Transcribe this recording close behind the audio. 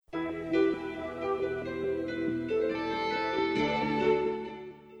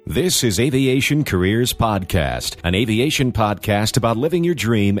This is Aviation Careers Podcast, an aviation podcast about living your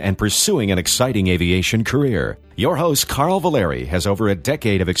dream and pursuing an exciting aviation career. Your host, Carl Valeri, has over a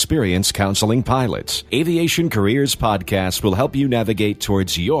decade of experience counseling pilots. Aviation Careers Podcast will help you navigate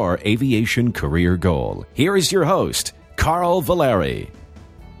towards your aviation career goal. Here is your host, Carl Valeri.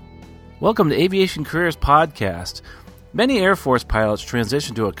 Welcome to Aviation Careers Podcast. Many Air Force pilots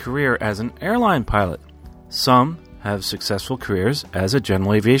transition to a career as an airline pilot. Some have successful careers as a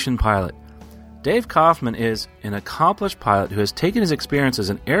general aviation pilot. Dave Kaufman is an accomplished pilot who has taken his experience as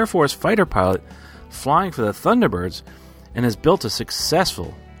an Air Force fighter pilot flying for the Thunderbirds and has built a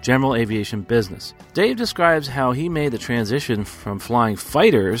successful general aviation business. Dave describes how he made the transition from flying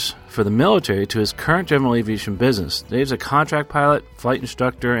fighters for the military to his current general aviation business. Dave's a contract pilot, flight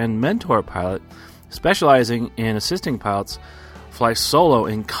instructor, and mentor pilot, specializing in assisting pilots fly solo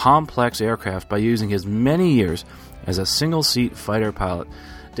in complex aircraft by using his many years as a single-seat fighter pilot.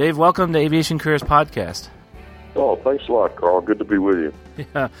 Dave, welcome to Aviation Careers Podcast. Oh, thanks a lot, Carl. Good to be with you.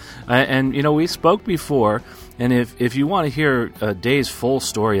 Yeah, and you know, we spoke before, and if you want to hear Dave's full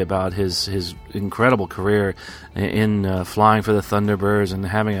story about his incredible career in flying for the Thunderbirds and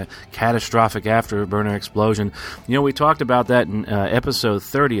having a catastrophic afterburner explosion, you know, we talked about that in episode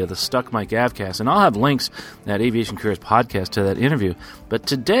 30 of the Stuck Mike Avcast, and I'll have links at Aviation Careers Podcast to that interview. But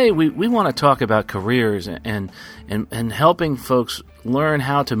today we want to talk about careers and helping folks learn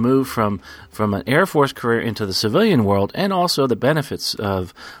how to move from an Air Force career into the civilian world, and also the benefits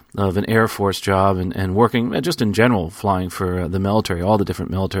of an Air Force job and working just in general, flying for the military, all the different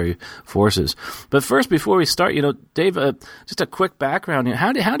military forces. But first, before we start, you know, Dave, just a quick background.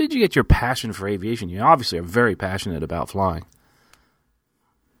 How did you get your passion for aviation? You obviously are very passionate about flying.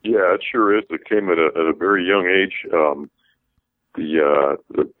 Yeah, it sure is. It came at a very young age.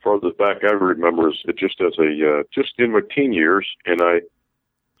 The farthest back I remember is just in my teen years, and I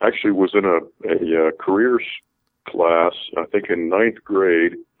actually was in a careers class, I think in ninth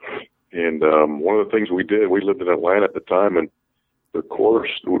grade, and one of the things we did, we lived in Atlanta at the time, and the course,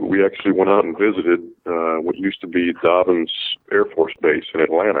 we actually went out and visited what used to be Dobbins Air Force Base in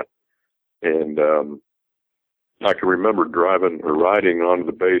Atlanta, and I can remember driving or riding onto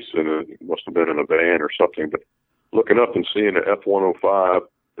the base, and it must have been in a van or something, but looking up and seeing an F-105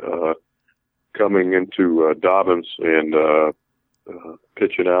 coming into Dobbins and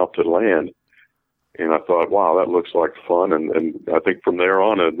pitching out to land. And I thought, wow, that looks like fun. And I think from there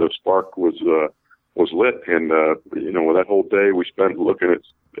on, the spark was lit. And, you know, that whole day we spent looking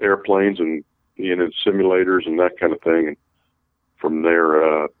at airplanes and being in simulators and that kind of thing. And from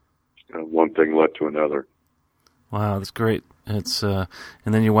there, one thing led to another. Wow, that's great. It's and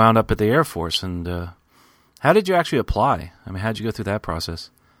then you wound up at the Air Force. And how did you actually apply? I mean, how did you go through that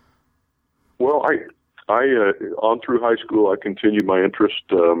process? Well, I on through high school, I continued my interest,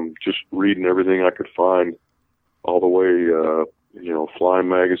 just reading everything I could find, all the way, you know, flying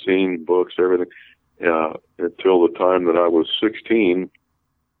magazine, books, everything, until the time that I was 16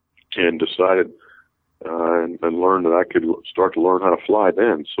 and decided and learned that I could start to learn how to fly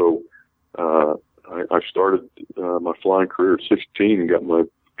then. So I started my flying career at 16 and got my,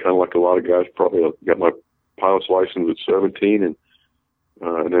 kind of like a lot of guys probably, got my pilot's license at 17, and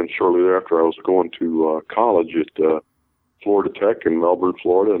then shortly thereafter I was going to college at Florida Tech in Melbourne,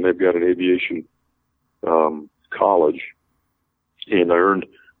 Florida, and they've got an aviation college, and I earned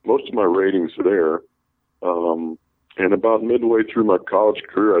most of my ratings there. And about midway through my college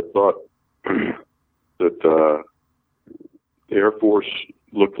career, I thought that the Air Force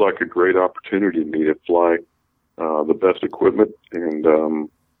looked like a great opportunity to me to fly the best equipment, and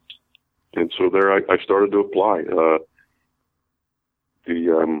so there I started to apply.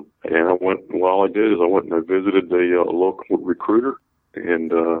 And I went, well, I did is I went and I visited a local recruiter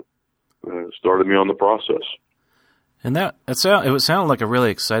and started me on the process. And it sounded like a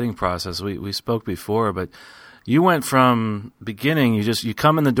really exciting process. We spoke before, but you went from beginning, you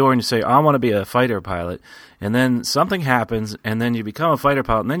come in the door and you say, I want to be a fighter pilot, and then something happens, and then you become a fighter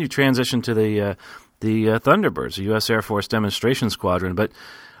pilot, and then you transition to the Thunderbirds, the U.S. Air Force Demonstration Squadron. But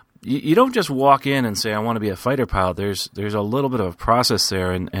you don't just walk in and say, I want to be a fighter pilot. There's a little bit of a process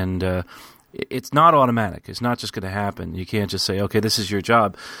there, and it's not automatic. It's not just going to happen. You can't just say, okay, this is your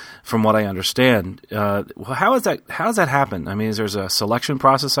job, from what I understand. How does that happen? I mean, there's a selection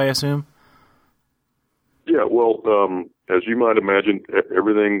process, I assume? Yeah, well, as you might imagine,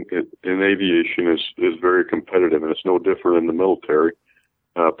 everything in aviation is very competitive, and it's no different in the military,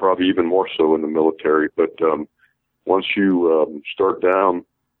 probably even more so in the military. But once you start down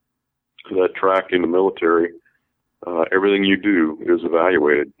that track in the military, everything you do is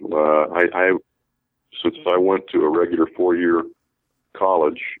evaluated. Since I went to a regular 4-year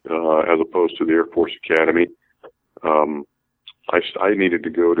college as opposed to the Air Force Academy. I needed to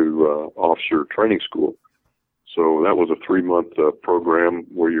go to officer training school. So that was a 3-month program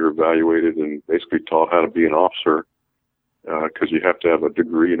where you're evaluated and basically taught how to be an officer, because you have to have a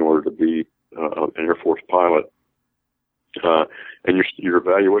degree in order to be an Air Force pilot. And your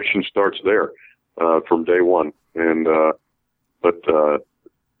evaluation starts there from day one. And but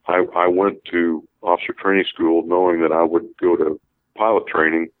I went to officer training school knowing that I would go to pilot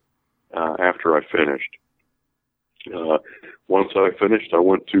training after I finished. Once I finished, I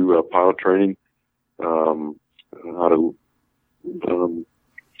went to pilot training out of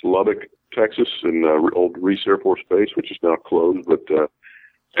Lubbock, Texas, in old Reese Air Force Base, which is now closed. But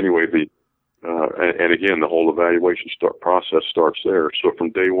anyway, and again, the whole evaluation process starts there. So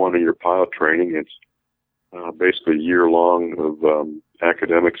from day one of your pilot training, it's basically a year long of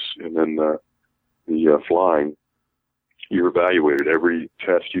academics, and then the flying. You're evaluated. Every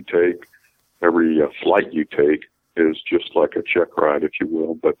test you take, every flight you take is just like a check ride, if you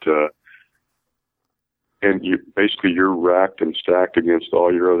will. But and you're racked and stacked against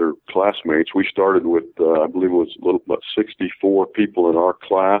all your other classmates. We started with I believe it was about 64 people in our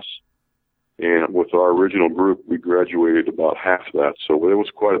class, and with our original group, we graduated about half that. So there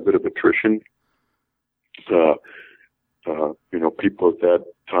was quite a bit of attrition. People at that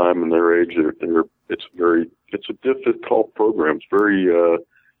time and their age, it's a difficult program. It's very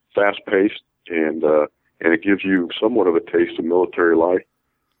fast paced, and it gives you somewhat of a taste of military life.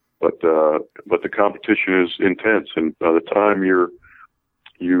 But the competition is intense, and by the time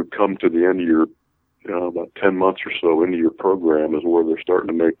you come to the end of your about 10 months or so into your program is where they're starting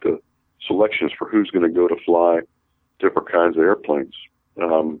to make the selections for who's going to go to fly different kinds of airplanes.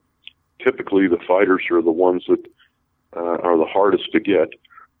 Typically, the fighters are the ones that are the hardest to get,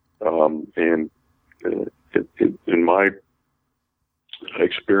 and in my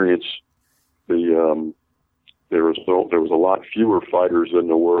experience, there was a lot fewer fighters than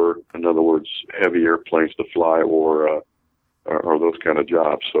there were, in other words, heavy airplanes to fly or those kind of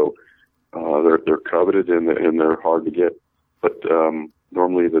jobs. So they're coveted and they're hard to get. But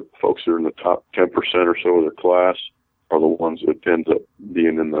normally the folks that are in the top 10% or so of their class are the ones that end up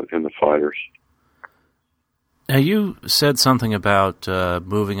being in the fighters. Now, you said something about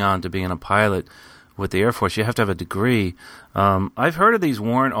moving on to being a pilot with the Air Force. You have to have a degree. I've heard of these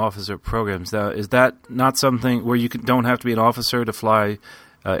warrant officer programs. Now, is that not something where you don't have to be an officer to fly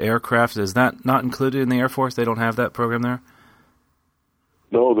aircraft? Is that not included in the Air Force? They don't have that program there?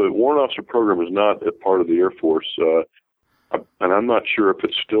 No, the warrant officer program is not a part of the Air Force. And I'm not sure if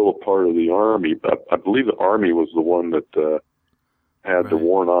it's still a part of the Army, but I believe the Army was the one that had the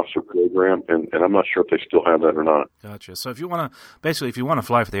warrant officer program, and I'm not sure if they still have that or not. Gotcha. So if you want to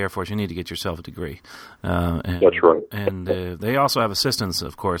fly for the Air Force, you need to get yourself a degree. That's right. And they also have assistance,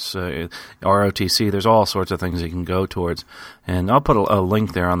 of course, ROTC. There's all sorts of things you can go towards, and I'll put a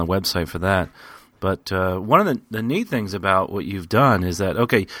link there on the website for that. But one of the neat things about what you've done is that,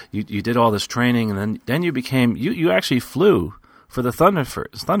 okay, you did all this training, and then you became you actually flew for the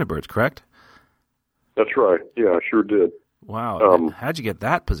Thunderbirds, correct? That's right. Yeah, I sure did. Wow. How'd you get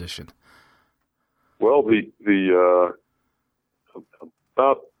that position? Well,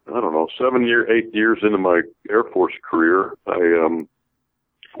 about 8 years into my Air Force career, I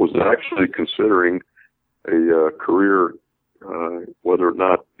was actually considering a career, whether or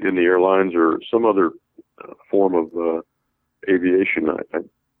not in the airlines or some other form of aviation.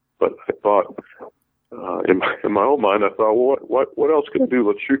 But I thought, in my own mind, I thought, well, what else can I do?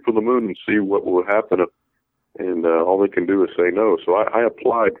 Let's shoot for the moon and see what will happen. And all they can do is say no. So I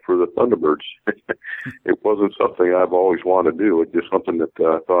applied for the Thunderbirds. It wasn't something I've always wanted to do. It's just something that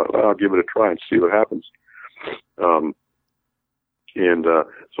I thought, well, I'll give it a try and see what happens. So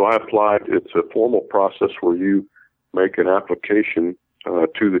I applied. It's a formal process where you make an application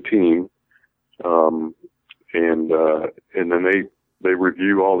to the team, and then they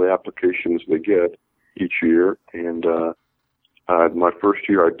review all the applications they get each year. And my first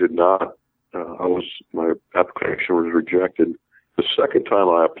year, I did not. My application was rejected. The second time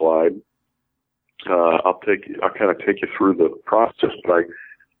I applied, I'll kind of take you through the process.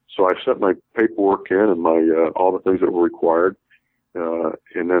 So I sent my paperwork in and all the things that were required,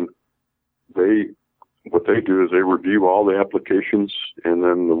 and then what they do is they review all the applications, and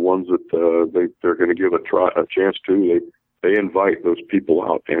then the ones that they're going to give a chance to, they invite those people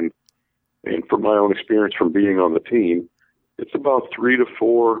out. And from my own experience from being on the team, it's about 3 to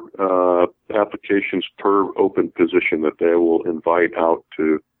 4 applications per open position that they will invite out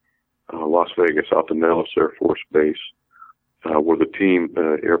to Las Vegas, out to Nellis Air Force Base, where the team,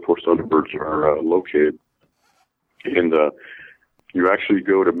 Air Force Thunderbirds, are located. And you actually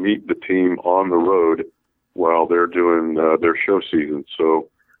go to meet the team on the road while they're doing their show season. So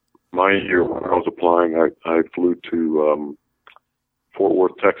my year when I was applying, I flew to Fort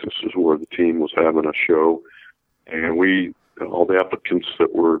Worth, Texas, is where the team was having a show, and all the applicants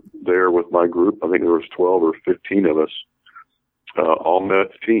that were there with my group, I think there was 12 or 15 of us, all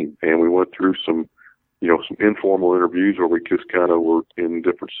met the team, and we went through some informal interviews where we just kind of were in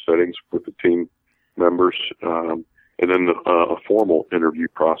different settings with the team members, and then a formal interview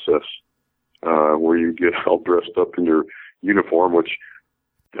process where you get all dressed up in your uniform, which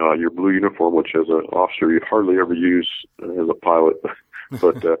your blue uniform, which as an officer you hardly ever use as a pilot,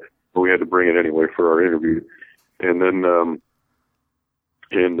 but we had to bring it anyway for our interview. And then,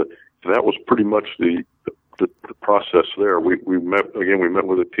 and that was pretty much the process there. We met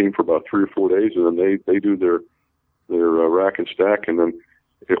with a team for about 3 or 4 days, and then they do their rack and stack, and then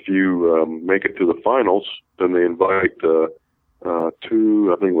if you make it to the finals, then they invite two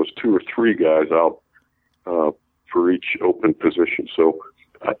or three guys out for each open position. So,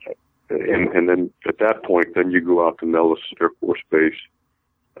 and then at that point, then you go out to Nellis Air Force Base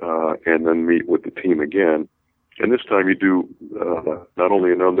and then meet with the team again. And this time you do not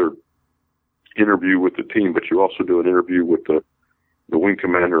only another interview with the team, but you also do an interview with the wing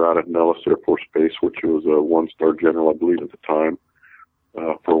commander out at Nellis Air Force Base, which was a 1-star general, I believe, at the time,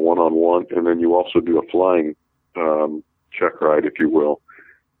 for a one-on-one. And then you also do a flying check ride, if you will,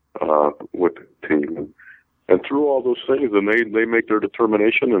 with the team. And through all those things, and they make their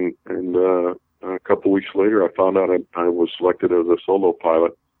determination. And a couple weeks later, I found out I was selected as a solo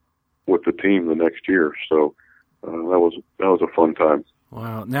pilot with the team the next year. So that was a fun time.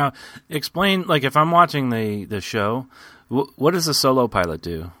 Wow. Now, explain, like, if I'm watching the show, what does a solo pilot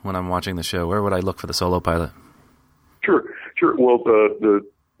do when I'm watching the show? Where would I look for the solo pilot? Sure. Well,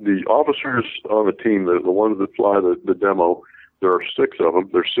 the officers on the team, the ones that fly the demo, there are 6 of them.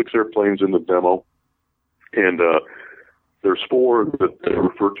 There's 6 airplanes in the demo, and there's 4 that they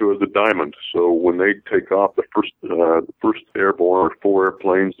refer to as the Diamond. So when they take off, the first airborne are 4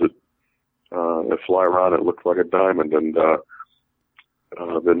 airplanes that fly around, it looks like a diamond, and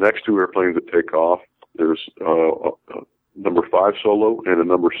the next 2 airplanes that take off, there's a number 5 solo and a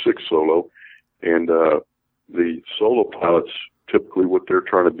number 6 solo, and the solo pilots, typically what they're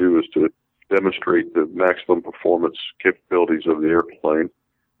trying to do is to demonstrate the maximum performance capabilities of the airplane,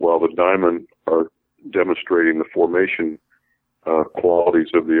 while the Diamond are demonstrating the formation qualities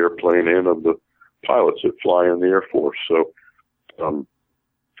of the airplane and of the pilots that fly in the Air Force. So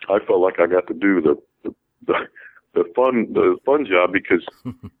I felt like I got to do the fun job, because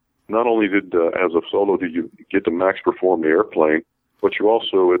not only did as a solo do you get to max perform the airplane, but you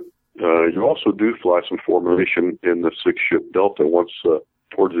also do fly some formation in the 6-ship Delta. Once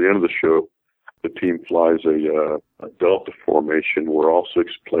towards the end of the show, the team flies a Delta formation where all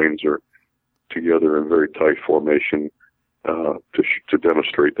 6 planes are together in very tight formation to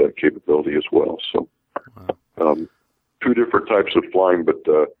demonstrate that capability as well. So 2 different types of flying, but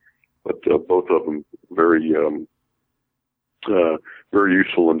both of them very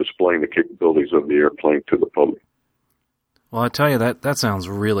useful in displaying the capabilities of the airplane to the public. Well, I tell you, that sounds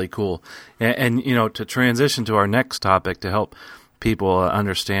really cool. And to transition to our next topic, to help people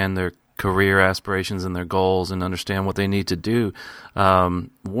understand their career aspirations and their goals and understand what they need to do.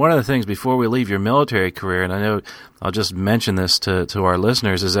 One of the things before we leave your military career, and I know I'll just mention this to our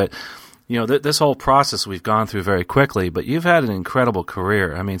listeners, is that this whole process we've gone through very quickly, but you've had an incredible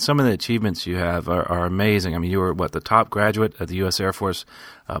career. I mean, some of the achievements you have are amazing. I mean, you were, the top graduate at the U.S. Air Force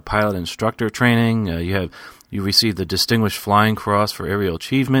pilot instructor training. You received the Distinguished Flying Cross for aerial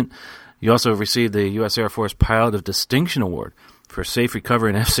achievement. You also received the U.S. Air Force Pilot of Distinction Award for safe recovery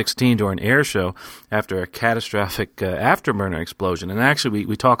in F-16 during an air show after a catastrophic afterburner explosion. And actually,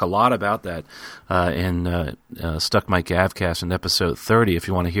 we talk a lot about that in Stuck Mike Avcast in episode 30. If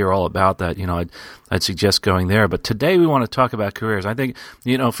you want to hear all about that, I'd suggest going there. But today we want to talk about careers. I think,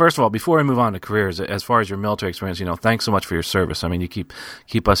 first of all, before we move on to careers, as far as your military experience, thanks so much for your service. I mean, you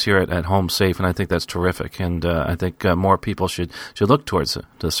keep us here at home safe, and I think that's terrific. And I think more people should look towards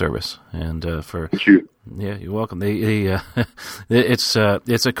the service. And Thank you. Yeah, you're welcome. It's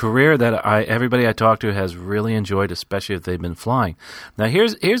a career that everybody I talk to has really enjoyed, especially if they've been flying. Now,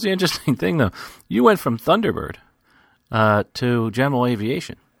 here's the interesting thing, though. You went from Thunderbird to general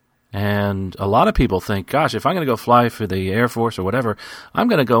aviation, and a lot of people think, "Gosh, if I'm going to go fly for the Air Force or whatever, I'm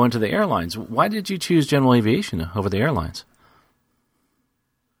going to go into the airlines." Why did you choose general aviation over the airlines?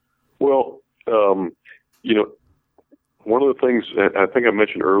 Well, one of the things I think I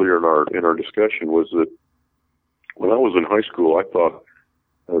mentioned earlier in our discussion was that when I was in high school, I thought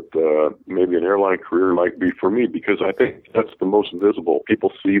that maybe an airline career might be for me, because I think that's the most visible.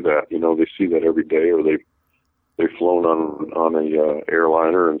 People see that, they see that every day, or they've flown on a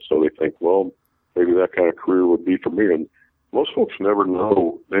airliner, and so they think, well, maybe that kind of career would be for me. And most folks never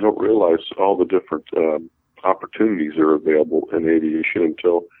know. They don't realize all the different opportunities that are available in aviation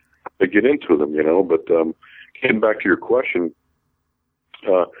until they get into them, But getting back to your question,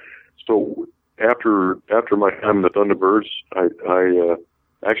 so after my time in the Thunderbirds,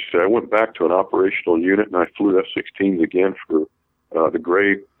 I went back to an operational unit, and I flew F-16s again for the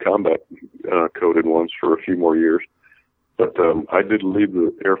gray combat coded ones for a few more years. But I did leave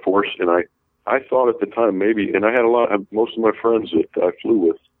the Air Force, and I thought at the time maybe, and I had most of my friends that I flew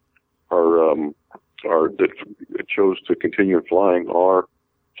with that chose to continue flying are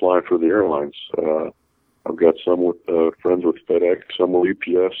flying for the airlines. I've got some with friends with FedEx, some with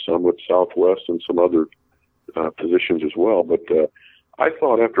UPS, some with Southwest, and some other positions as well. But I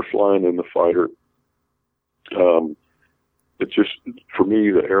thought after flying in the fighter, it just, for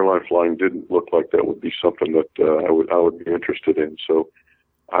me, the airline flying didn't look like that would be something that I would be interested in. So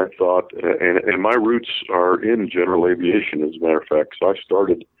I thought, and my roots are in general aviation, as a matter of fact. So I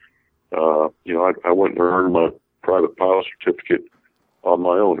started, I went and earned my private pilot certificate on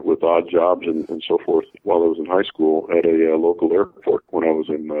my own with odd jobs and so forth while I was in high school at a local airport when I was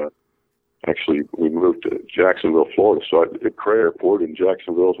in, actually, we moved to Jacksonville, Florida. So at Cray Airport in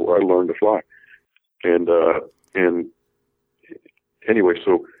Jacksonville is where I learned to fly. And anyway,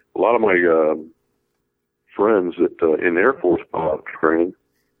 so a lot of my friends that in Air Force pilot training,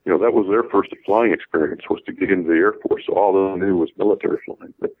 that was their first flying experience, was to get into the Air Force. So all they knew was military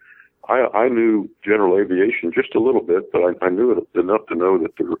flying. But I knew general aviation just a little bit, but I knew it enough to know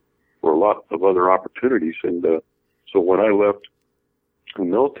that there were a lot of other opportunities. And so when I left the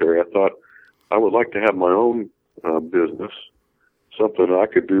military, I thought I would like to have my own business, something I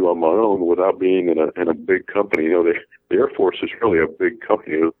could do on my own without being in a big company. The Air Force is really a big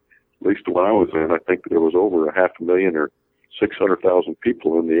company. At least when I was in, I think there was over 500,000 or 600,000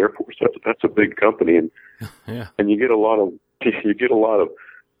 people in the Air Force. That's a big company, and yeah. And you get a lot of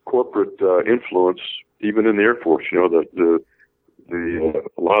corporate influence even in the Air Force. A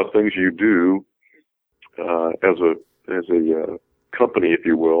lot of things you do as a company, if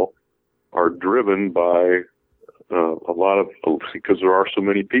you will, are driven by a lot of, because there are so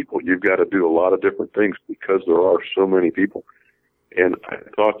many people. You've got to do a lot of different things because there are so many people. And I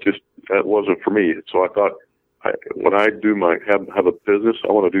thought just that wasn't for me. So I thought, when I do have a business,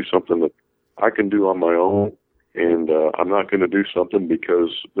 I want to do something that I can do on my own, and I'm not going to do something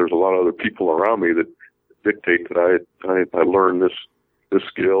because there's a lot of other people around me that dictate that I learn this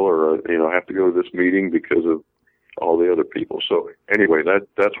skill, or I have to go to this meeting because of all the other people. So anyway,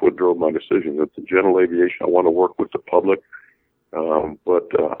 that's what drove my decision. That the general aviation, I want to work with the public, but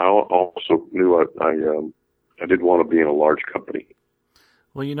I also knew I didn't want to be in a large company.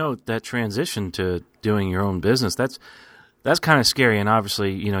 Well, that transition to doing your own business, that's kind of scary. And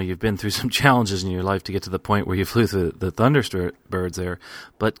obviously, you've been through some challenges in your life to get to the point where you flew the Thunderbirds there.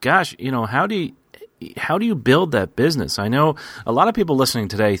 But gosh, how do you build that business? I know a lot of people listening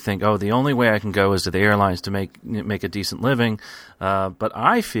today think, oh, the only way I can go is to the airlines to make a decent living. But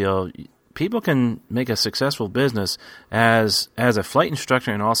I feel people can make a successful business as a flight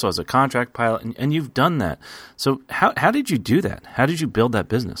instructor and also as a contract pilot, and you've done that. So how did you do that? How did you build that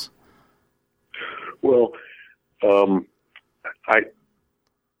business? Well,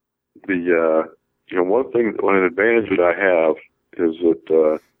 one advantage that I have is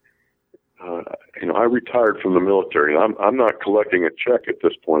that I retired from the military. I'm not collecting a check at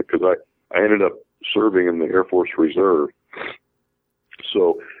this point because I ended up serving in the Air Force Reserve.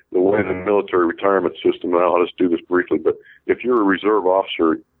 So the way the military retirement system, I'll just do this briefly, but if you're a reserve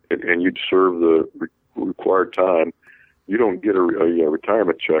officer and you'd serve the required time, you don't get a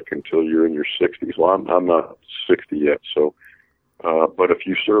retirement check until you're in your 60s. Well, I'm not 60 yet, so but if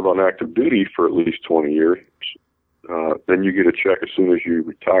you serve on active duty for at least 20 years, then you get a check as soon as you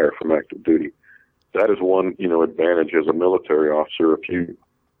retire from active duty. That is one, advantage as a military officer. If you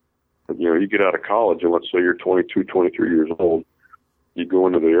get out of college and let's say you're 22, 23 years old, you go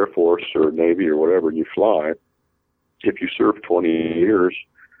into the Air Force or Navy or whatever, and you fly. If you serve 20 years,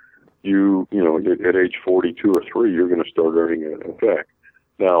 at age 42 or 3, you're going to start earning a check.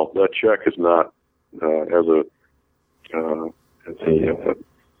 Now, that check is not as a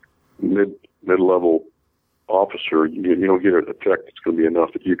mid-level officer. You don't get a check that's going to be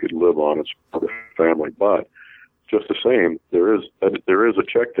enough that you could live on as part of the family. But just the same, there is a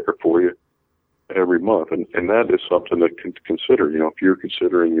check there for you every month, and that is something that can consider. If you're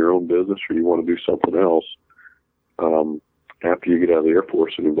considering your own business or you want to do something else, after you get out of the Air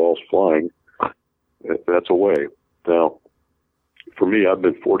Force and involves flying, that's a way. Now, for me, I've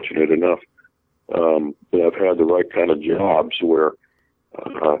been fortunate enough that I've had the right kind of jobs where,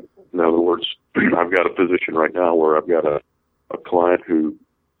 in other words, I've got a position right now where I've got a client who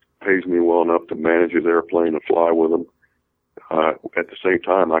pays me well enough to manage his airplane and fly with him. At the same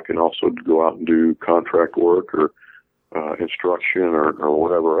time, I can also go out and do contract work or instruction or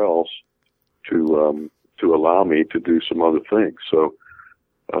whatever else to allow me to do some other things. So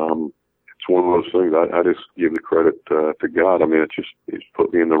it's one of those things. I just give the credit to God. I mean, it's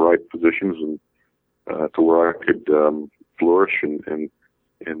put me in the right positions and to where I could flourish and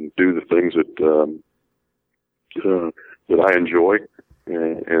do the things that I enjoy,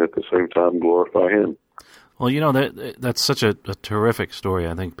 and at the same time glorify Him. Well, that's such a terrific story.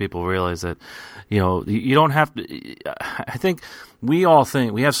 I think people realize that, you don't have to. I think we all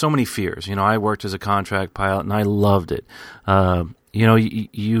think we have so many fears. I worked as a contract pilot and I loved it.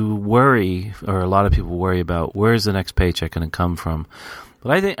 You worry, or a lot of people worry about where's the next paycheck going to come from.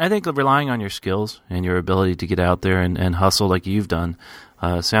 But I think relying on your skills and your ability to get out there and hustle like you've done,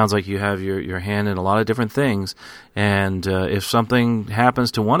 sounds like you have your hand in a lot of different things. And if something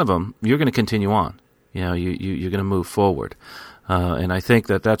happens to one of them, you're going to continue on. You're going to move forward. And I think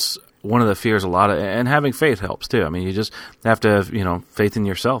that's one of the fears and having faith helps too. I mean, you just have to have, faith in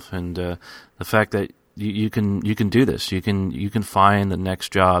yourself and the fact that you can do this. You can find the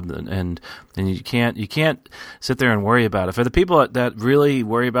next job, and you can't sit there and worry about it. For the people that really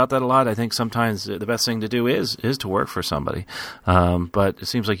worry about that a lot, I think sometimes the best thing to do is to work for somebody. But it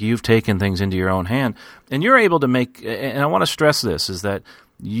seems like you've taken things into your own hand, and you're able to make. And I want to stress this: is that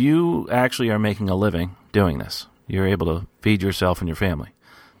you actually are making a living doing this. You're able to feed yourself and your family.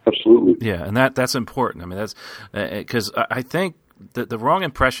 Absolutely. Yeah, and that's important. I mean, that's because I think that the wrong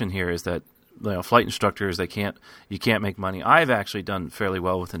impression here is that flight instructors you can't make money. I've actually done fairly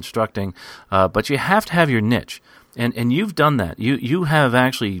well with instructing, but you have to have your niche, and you've done that. You have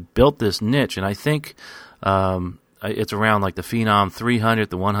actually built this niche, and I think it's around like the Phenom 300,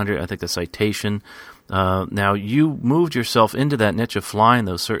 the 100. I think the Citation. Now you moved yourself into that niche of flying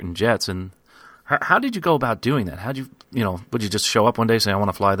those certain jets, and how did you go about doing that? How did you would you just show up one day and say I want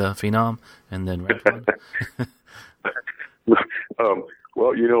to fly the Phenom and then rent one?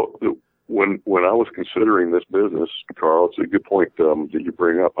 Well, when I was considering this business, Carl, it's a good point that you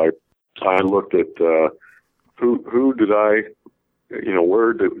bring up. I looked at who did I,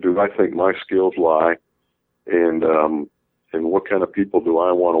 where do I think my skills lie, and what kind of people do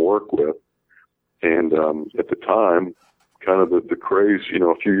I want to work with, and at the time, kind of the craze,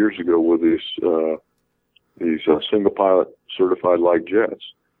 a few years ago with these single pilot certified light jets,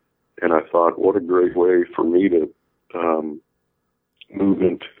 and I thought, what a great way for me to move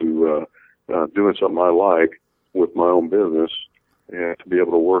into doing something I like with my own business, and to be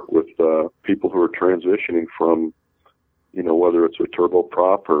able to work with people who are transitioning from, whether it's a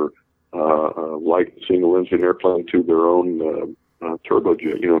turboprop or a light single engine airplane to their own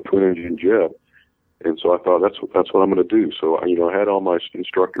turbojet, twin engine jet. And so I thought that's what I'm going to do. So I had all my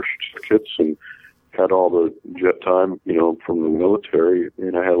instructor certificates and had all the jet time, from the military,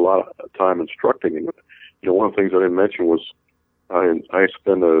 and I had a lot of time instructing. And one of the things I didn't mention was I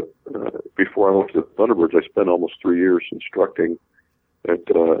spent before I went to the Thunderbirds, I spent almost 3 years instructing at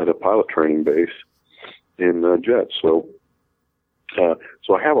a pilot training base in jets. So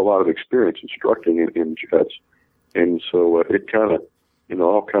I have a lot of experience instructing in jets, and so it kind of,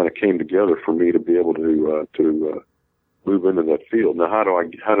 all kind of came together for me to be able to move into that field. Now,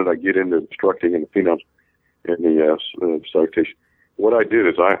 how did I get into instructing in the Phenoms in the Citation? What I did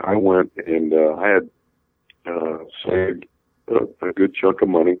is I went and I had saved a good chunk of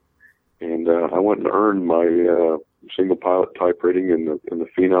money, and I went and earned my single pilot type rating in the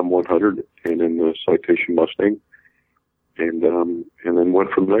Phenom 100 and in the Citation Mustang, and then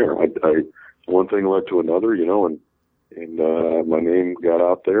went from there. I one thing led to another, and my name got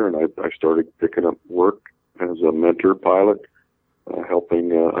out there, and I started picking up work as a mentor pilot, helping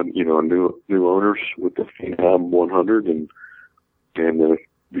new owners with the Phenom 100, and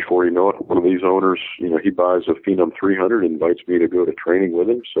before you know it, one of these owners, he buys a Phenom 300 and invites me to go to training with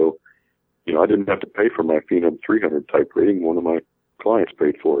him. So, I didn't have to pay for my Phenom 300 type rating. One of my clients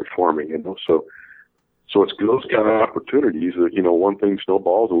paid for it for me, So it's those kind of opportunities that, one thing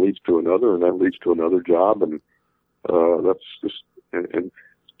snowballs and leads to another, and that leads to another job. And that's just, and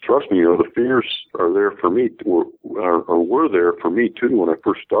trust me, the fears are there for me, or were there for me too when I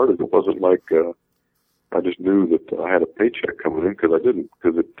first started. It wasn't like, I just knew that I had a paycheck coming in, because I didn't,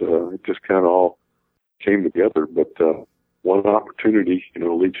 because it just kind of all came together. But one opportunity,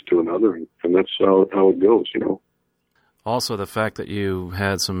 leads to another, and that's how it goes, Also, the fact that you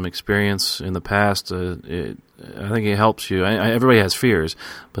had some experience in the past, I think it helps you. Everybody has fears,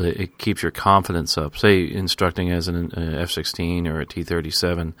 but it keeps your confidence up. Say instructing as an F-16 or a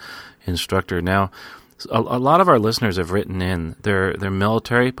T-37 instructor. Now, a lot of our listeners have written in. They're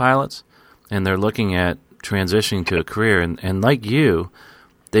military pilots, and they're looking at transitioning to a career. And like you,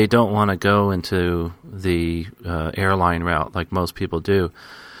 they don't want to go into the airline route like most people do.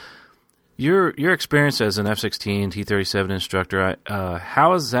 Your experience as an F-16, T-37 instructor,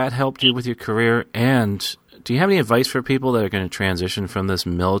 how has that helped you with your career? And do you have any advice for people that are going to transition from this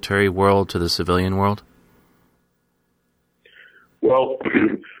military world to the civilian world? Well,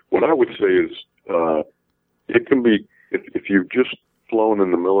 what I would say is it can be, if you've just flown in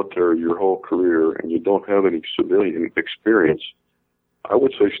the military your whole career and you don't have any civilian experience, I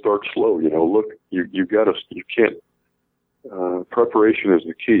would say start slow. Look, you can't, preparation is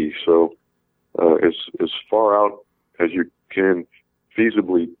the key. So, as far out as you can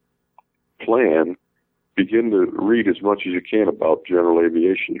feasibly plan, begin to read as much as you can about general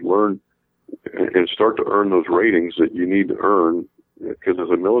aviation. Learn and start to earn those ratings that you need to earn, because as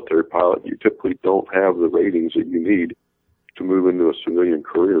a military pilot, you typically don't have the ratings that you need to move into a civilian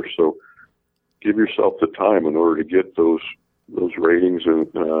career. So give yourself the time in order to get those ratings and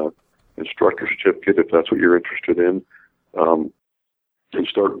instructor certificate if that's what you're interested in. And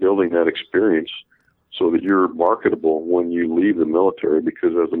start building that experience so that you're marketable when you leave the military,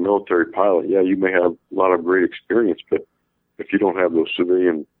 because as a military pilot, you may have a lot of great experience, but if you don't have those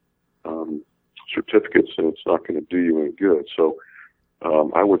civilian certificates, then it's not going to do you any good. So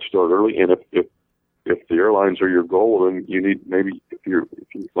I would start early, and if the airlines are your goal, then you need, maybe if you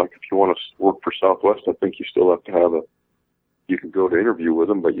want to work for Southwest, I think you still have to you can go to interview with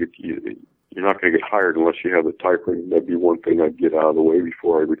them, but you're not going to get hired unless you have the type rating. That'd be one thing I'd get out of the way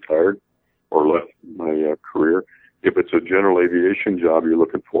before I retired or left my career. If it's a general aviation job you're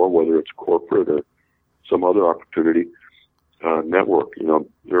looking for, whether it's corporate or some other opportunity, network.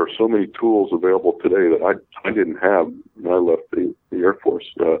 There are so many tools available today that I didn't have when I left the Air Force.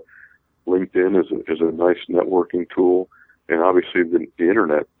 LinkedIn is a nice networking tool, and obviously the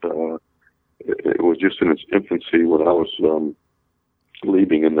internet. It was just in its infancy when I was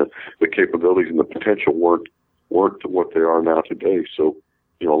leaving, and the capabilities and the potential weren't what they are now today. So,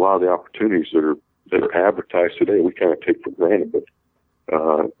 a lot of the opportunities that are advertised today, we kind of take for granted, but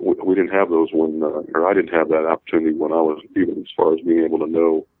we didn't have those or I didn't have that opportunity when I was leaving, as far as being able to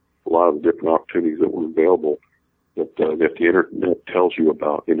know a lot of the different opportunities that were available that the internet tells you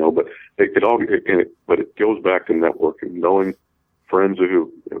about. But it goes back to networking, knowing friends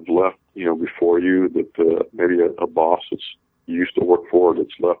who have left, before you, that maybe a boss that's you used to work for that's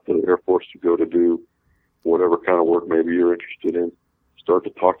left the Air Force to go to do whatever kind of work maybe you're interested in. Start to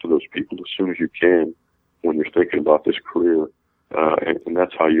talk to those people as soon as you can when you're thinking about this career, and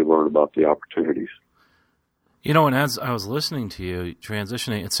that's how you learn about the opportunities. And as I was listening to you,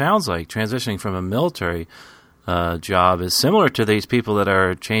 it sounds like transitioning from a military job is similar to these people that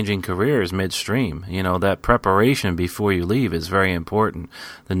are changing careers midstream. That preparation before you leave is very important.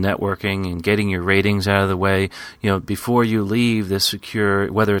 The networking and getting your ratings out of the way, before you leave this secure,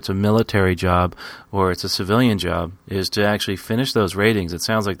 whether it's a military job or it's a civilian job, is to actually finish those ratings. It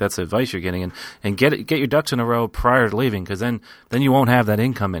sounds like that's the advice you're getting, and get your ducks in a row prior to leaving, because then you won't have that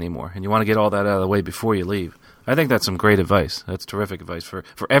income anymore, and you want to get all that out of the way before you leave. I think that's some great advice. That's terrific advice for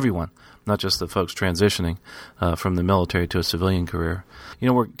everyone, not just the folks transitioning from the military to a civilian career.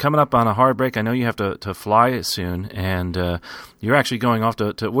 We're coming up on a hard break. I know you have to fly soon, and you're actually going off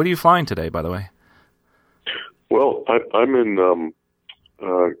to what are you flying today, by the way? Well, I'm in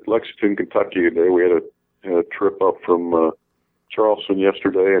Lexington, Kentucky today. We had a trip up from Charleston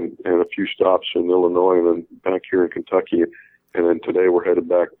yesterday and a few stops in Illinois and then back here in Kentucky. And then today we're headed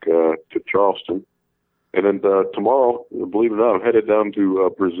back to Charleston. And then tomorrow, believe it or not, I'm headed down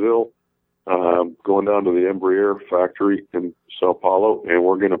to Brazil, going down to the Embraer factory in Sao Paulo, and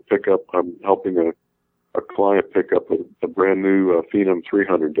we're going to I'm helping a client pick up a brand new Phenom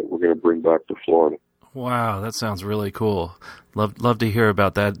 300 that we're going to bring back to Florida. Wow, that sounds really cool. Love to hear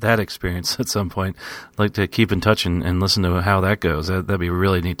about that experience at some point. I'd like to keep in touch and listen to how that goes. That'd be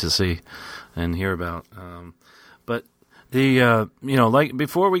really neat to see and hear about. But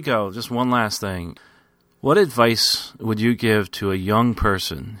before we go, just one last thing. What advice would you give to a young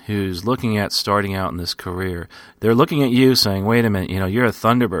person who's looking at starting out in this career? They're looking at you saying, wait a minute, you're a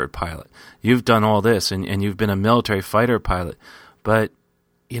Thunderbird pilot. You've done all this, and you've been a military fighter pilot. But,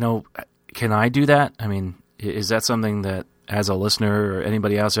 can I do that? I mean, is that something that, as a listener or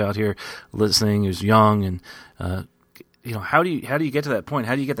anybody else out here listening who's young, and, how do you get to that point?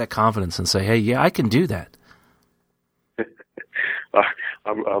 How do you get that confidence and say, hey, yeah, I can do that?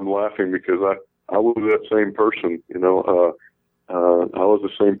 I'm laughing because I was that same person, you know. I was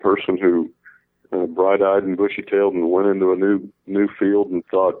the same person who bright-eyed and bushy-tailed and went into a new field and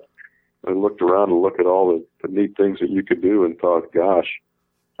thought, I looked around and looked at all the neat things that you could do and thought, gosh,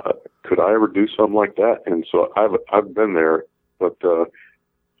 could I ever do something like that? And so I've been there, but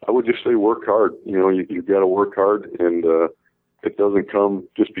I would just say work hard. You know, you got to work hard, and it doesn't come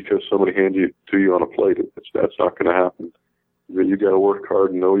just because somebody hands it to you on a plate. That's not going to happen. You got to work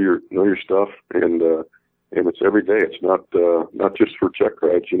hard and know your stuff, and it's every day. It's not just for check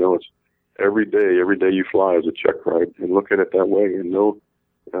rides. You know, it's every day. Every day you fly is a check ride, and look at it that way, and know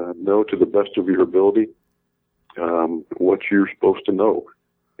to the best of your ability what you're supposed to know,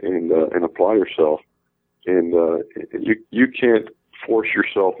 and apply yourself. And you can't force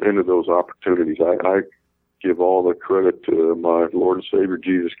yourself into those opportunities. I give all the credit to my Lord and Savior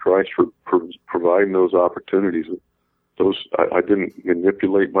Jesus Christ for providing those opportunities. I didn't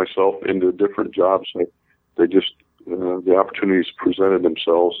manipulate myself into different jobs. They just the opportunities presented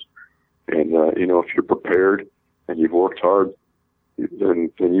themselves, and you know, if you're prepared and you've worked hard,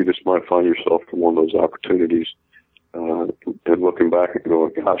 then you just might find yourself in one of those opportunities, and looking back and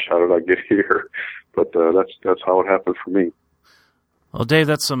going, "Gosh, how did I get here?" But that's how it happened for me. Well, Dave,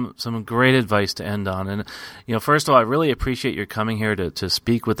 that's some great advice to end on. And, you know, first of all, I really appreciate your coming here to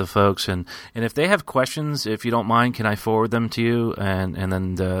speak with the folks. And if they have questions, if you don't mind, can I forward them to you? And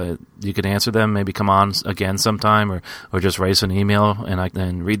then you can answer them, maybe come on again sometime, or just write us an email and I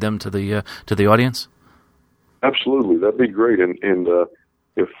can read them to the audience? Absolutely. That'd be great. And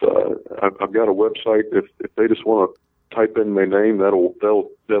if I've got a website, if they just want to type in my name, that'll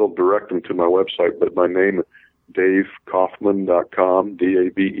direct them to my website. But my name, DaveKoffman.com,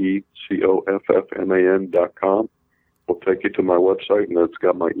 DaveKoffman.com. Will take you to my website, and it's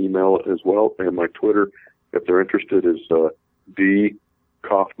got my email as well, and my Twitter, if they're interested, is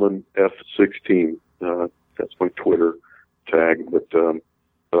DKoffmanF16. That's my Twitter tag. But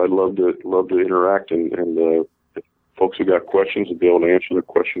I'd love to interact, and if folks who got questions will be able to answer their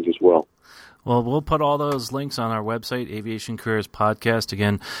questions as well. Well, we'll put all those links on our website, Aviation Careers Podcast.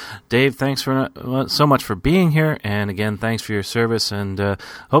 Again, Dave, thanks so much for being here, and again, thanks for your service, and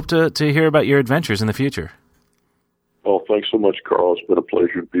hope to hear about your adventures in the future. Well, thanks so much, Carl. It's been a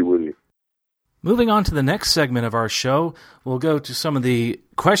pleasure to be with you. Moving on to the next segment of our show, we'll go to some of the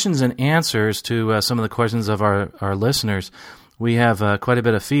questions and answers to some of the questions of our listeners. We have quite a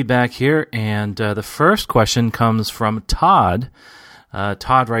bit of feedback here, and the first question comes from Todd.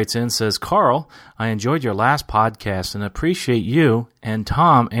 Todd writes in, says, Carl, I enjoyed your last podcast and appreciate you and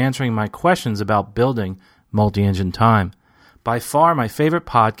Tom answering my questions about building multi-engine time. By far, my favorite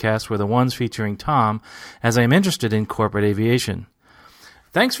podcasts were the ones featuring Tom, as I am interested in corporate aviation.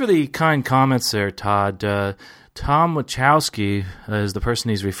 Thanks for the kind comments there, Todd. Tom Wachowski is the person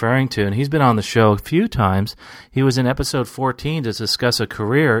he's referring to, and he's been on the show a few times. He was in episode 14 to discuss a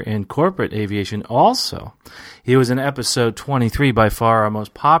career in corporate aviation also. He was in episode 23, by far our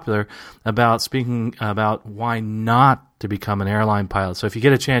most popular, about speaking about why not to become an airline pilot. So if you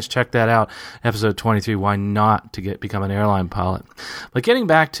get a chance, check that out, episode 23, why not to become an airline pilot. But getting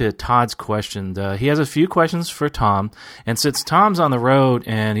back to Todd's question, he has a few questions for Tom, and since Tom's on the road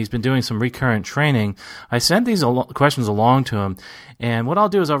and he's been doing some recurrent training, I sent these questions along to him, and what I'll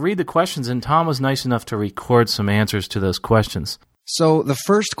do is I'll read the questions, and Tom was nice enough to record some answers to those questions. So the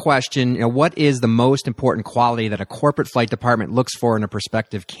first question, what is the most important quality that a corporate flight department looks for in a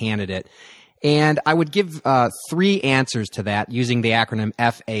prospective candidate? And I would give 3 answers to that using the acronym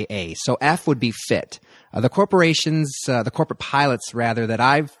FAA. So F would be fit. The corporate pilots rather, that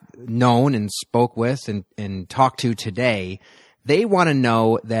I've known and spoke with and talked to today, they want to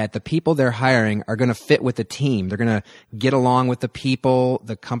know that the people they're hiring are going to fit with the team. They're going to get along with the people,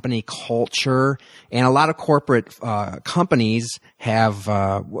 the company culture. And a lot of corporate companies have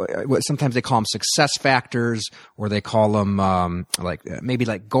sometimes they call them success factors, or they call them maybe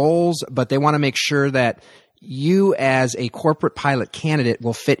goals, but they want to make sure that you as a corporate pilot candidate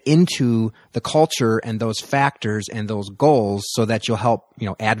will fit into the culture and those factors and those goals so that you'll help,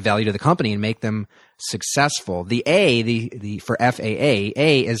 add value to the company and make them successful. The A, the for FAA,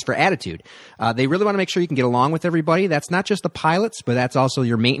 A is for attitude. They really want to make sure you can get along with everybody. That's not just the pilots, but that's also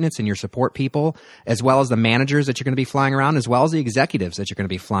your maintenance and your support people, as well as the managers that you're going to be flying around, as well as the executives that you're going to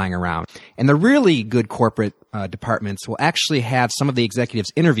be flying around. And the really good corporate departments will actually have some of the executives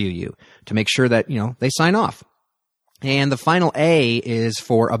interview you to make sure that, they sign off. And the final A is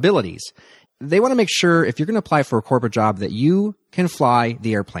for abilities. they want to make sure if you're going to apply for a corporate job that you can fly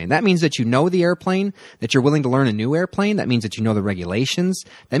the airplane. That means that you know the airplane, that you're willing to learn a new airplane. That means that you know the regulations.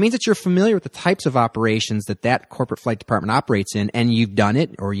 That means that you're familiar with the types of operations that corporate flight department operates in, and you've done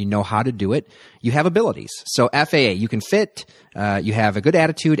it or you know how to do it. You have abilities. So FAA, you can fit, you have a good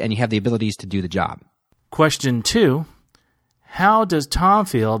attitude, and you have the abilities to do the job. Question 2, how does Tom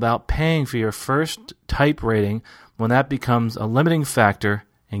feel about paying for your first type rating when that becomes a limiting factor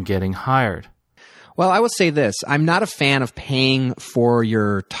in getting hired? Well, I will say this. I'm not a fan of paying for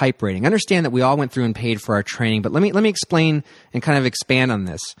your type rating. I understand that we all went through and paid for our training, but let me explain and kind of expand on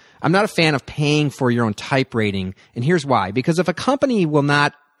this. I'm not a fan of paying for your own type rating, and here's why. Because if a company will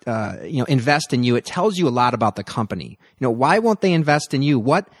not invest in you, it tells you a lot about the company. Why won't they invest in you?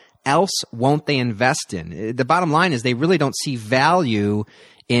 What else won't they invest in? The bottom line is they really don't see value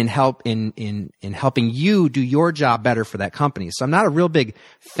in helping you do your job better for that company. So I'm not a real big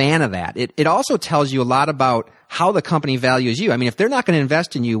fan of that. It also tells you a lot about how the company values you. I mean, if they're not going to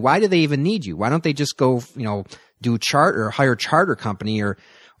invest in you, why do they even need you? Why don't they just go, do charter, hire a charter company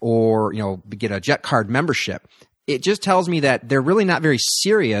or get a jet card membership? It just tells me that they're really not very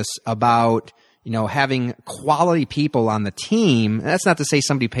serious about having quality people on the team. That's not to say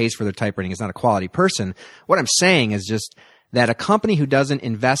somebody who pays for their type rating is not a quality person. What I'm saying is just that a company who doesn't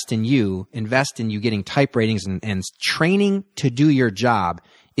invest in you getting type ratings and training to do your job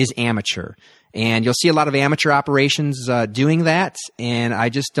is amateur. And you'll see a lot of amateur operations doing that, and I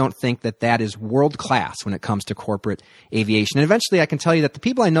just don't think that is world class when it comes to corporate aviation. And eventually I can tell you that the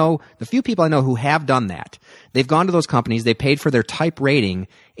few people I know who have done that, they've gone to those companies, they paid for their type rating,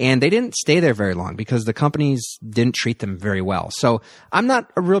 and they didn't stay there very long because the companies didn't treat them very well. So I'm not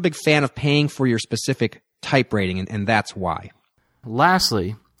a real big fan of paying for your specific type rating, and that's why.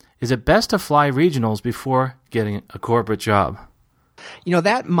 Lastly, is it best to fly regionals before getting a corporate job?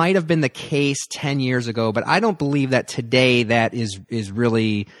 That might have been the case 10 years ago, but I don't believe that today that is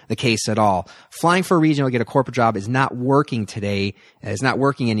really the case at all. Flying for a regional to get a corporate job is not working today. It's not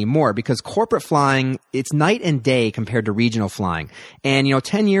working anymore because corporate flying, it's night and day compared to regional flying. And,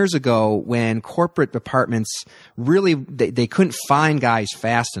 10 years ago when corporate departments really, they couldn't find guys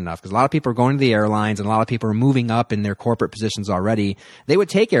fast enough because a lot of people are going to the airlines and a lot of people are moving up in their corporate positions already. They would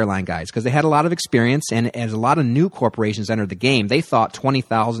take airline guys because they had a lot of experience, and as a lot of new corporations entered the game, they thought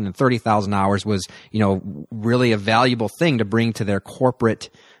 20,000 and 30,000 hours was, really a valuable thing to bring to their corporate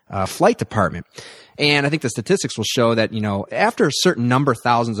flight department. And I think the statistics will show that, after a certain number,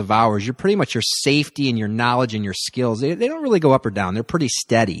 thousands of hours, you're pretty much your safety and your knowledge and your skills, they don't really go up or down. They're pretty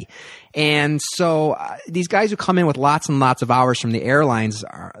steady. And so these guys who come in with lots and lots of hours from the airlines,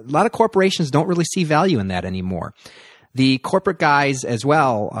 a lot of corporations don't really see value in that anymore. The corporate guys as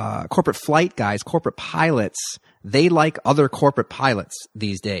well, corporate flight guys, corporate pilots, they like other corporate pilots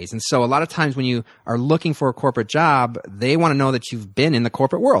these days. And so a lot of times when you are looking for a corporate job, they want to know that you've been in the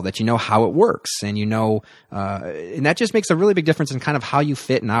corporate world, that you know how it works, and and that just makes a really big difference in kind of how you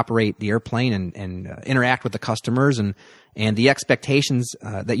fit and operate the airplane and interact with the customers and the expectations,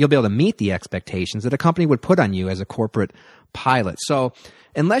 that you'll be able to meet the expectations that a company would put on you as a corporate pilot. So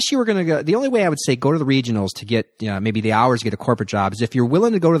unless you were going to go, the only way I would say go to the regionals to get, maybe the hours to get a corporate job is if you're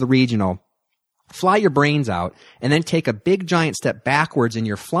willing to go to the regional, fly your brains out, and then take a big giant step backwards in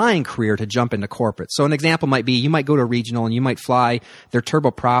your flying career to jump into corporate. So an example might be you might go to a regional and you might fly their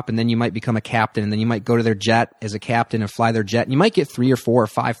turboprop, and then you might become a captain, and then you might go to their jet as a captain and fly their jet, and you might get 3 or 4 or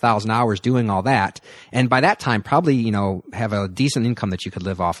 5,000 hours doing all that. And by that time, probably, have a decent income that you could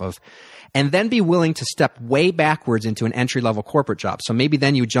live off of. And then be willing to step way backwards into an entry-level corporate job. So maybe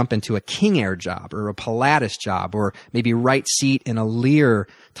then you jump into a King Air job or a Pilatus job or maybe right seat in a Lear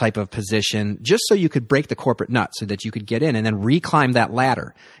type of position, just so you could break the corporate nut so that you could get in and then reclimb that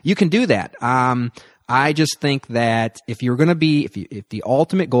ladder. You can do that. I just think that if the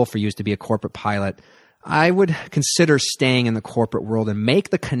ultimate goal for you is to be a corporate pilot, I would consider staying in the corporate world and make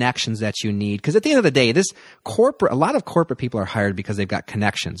the connections that you need. Because at the end of the day, a lot of corporate people are hired because they've got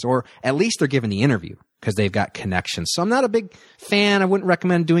connections, or at least they're given the interview because they've got connections. So I'm not a big fan. I wouldn't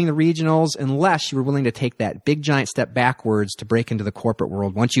recommend doing the regionals unless you were willing to take that big giant step backwards to break into the corporate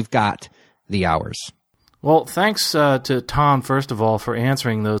world once you've got the hours. Well, thanks to Tom, first of all, for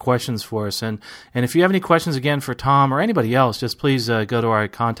answering those questions for us. And if you have any questions, again, for Tom or anybody else, just please go to our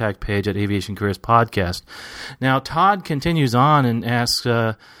contact page at Aviation Careers Podcast. Now, Todd continues on and asks,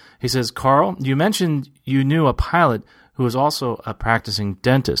 he says, Carl, you mentioned you knew a pilot who who was also a practicing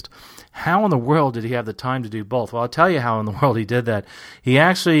dentist. How in the world did he have the time to do both? Well, I'll tell you how in the world he did that. He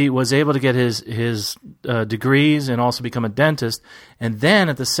actually was able to get his degrees and also become a dentist, and then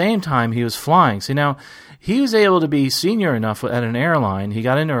at the same time he was flying. See, now, he was able to be senior enough at an airline. He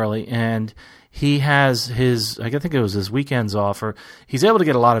got in early, and he has I think it was his weekends off, or he's able to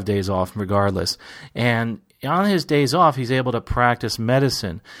get a lot of days off regardless. And on his days off, he's able to practice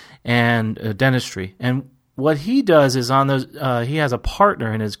medicine and dentistry. And what he does is on those, he has a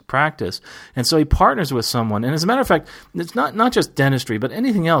partner in his practice, and so he partners with someone. And as a matter of fact, it's not just dentistry, but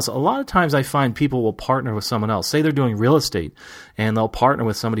anything else. A lot of times I find people will partner with someone else. Say they're doing real estate, and they'll partner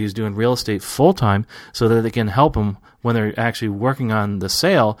with somebody who's doing real estate full-time so that they can help them when they're actually working on the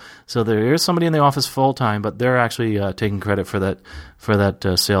sale. So there is somebody in the office full-time, but they're actually taking credit for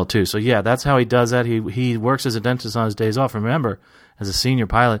that sale too. So yeah, that's how he does that. He works as a dentist on his days off. Remember, as a senior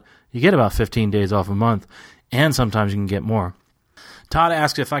pilot, you get about 15 days off a month, and sometimes you can get more. Todd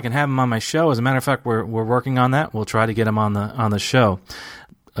asked if I can have him on my show. As a matter of fact, we're working on that. We'll try to get him on the show.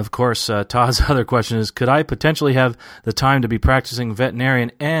 Of course, Todd's other question is, could I potentially have the time to be practicing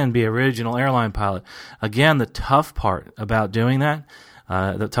veterinarian and be a regional airline pilot? Again, the tough part about doing that,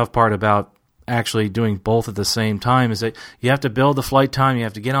 the tough part about actually doing both at the same time is that you have to build the flight time. You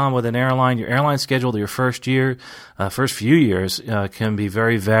have to get on with an airline. Your airline schedule your first few years can be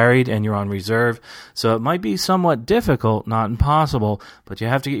very varied, and you're on reserve. So it might be somewhat difficult, not impossible, but you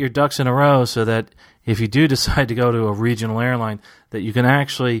have to get your ducks in a row so that if you do decide to go to a regional airline, that you can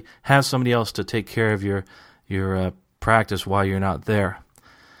actually have somebody else to take care of your practice while you're not there.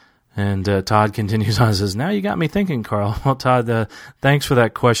 And Todd continues on and says, now you got me thinking, Carl. Well, Todd, thanks for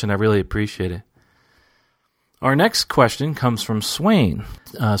that question. I really appreciate it. Our next question comes from Swain.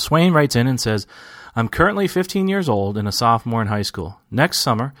 Swain writes in and says, I'm currently 15 years old and a sophomore in high school. Next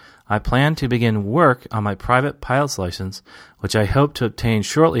summer, I plan to begin work on my private pilot's license, which I hope to obtain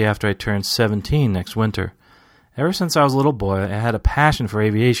shortly after I turn 17 next winter. Ever since I was a little boy, I had a passion for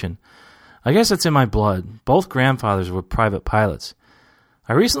aviation. I guess it's in my blood. Both grandfathers were private pilots.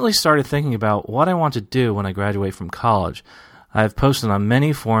 I recently started thinking about what I want to do when I graduate from college. I have posted on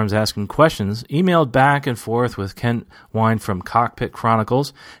many forums asking questions, emailed back and forth with Kent Wine from Cockpit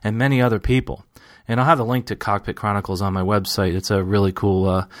Chronicles and many other people. And I'll have the link to Cockpit Chronicles on my website. It's a really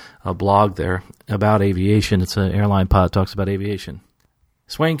cool blog there about aviation. It's an airline pilot talks about aviation.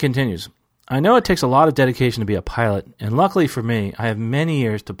 Swain continues, I know it takes a lot of dedication to be a pilot, and luckily for me, I have many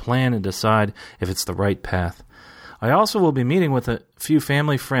years to plan and decide if it's the right path. I also will be meeting with a few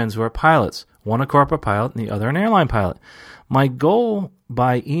family friends who are pilots, one a corporate pilot and the other an airline pilot. My goal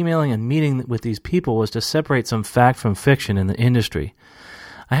by emailing and meeting with these people was to separate some fact from fiction in the industry.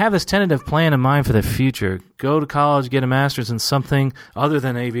 I have this tentative plan in mind for the future. Go to college, get a master's in something other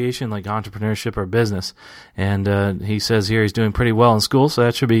than aviation, like entrepreneurship or business. And he says here he's doing pretty well in school, so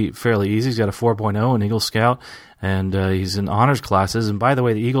that should be fairly easy. He's got a 4.0 in Eagle Scout, and he's in honors classes. And by the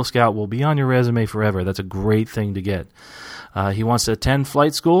way, the Eagle Scout will be on your resume forever. That's a great thing to get. He wants to attend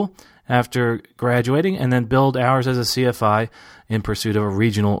flight school after graduating and then build hours as a CFI in pursuit of a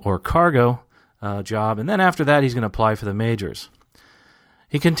regional or cargo job. And then after that, he's going to apply for the majors.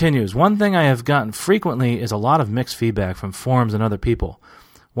 He continues, one thing I have gotten frequently is a lot of mixed feedback from forums and other people.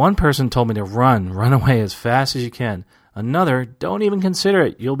 One person told me to run away as fast as you can. Another, don't even consider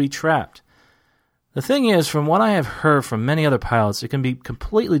it, you'll be trapped. The thing is, from what I have heard from many other pilots, it can be a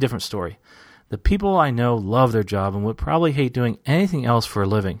completely different story. The people I know love their job and would probably hate doing anything else for a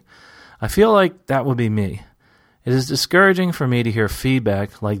living. I feel like that would be me. It is discouraging for me to hear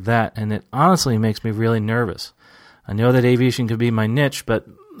feedback like that, and it honestly makes me really nervous. I know that aviation could be my niche, but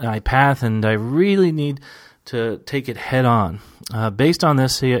my path, and I really need to take it head on. Based on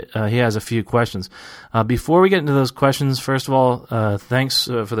this, he has a few questions. Before we get into those questions, first of all, thanks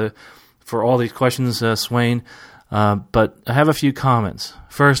for all these questions, Swain. But I have a few comments.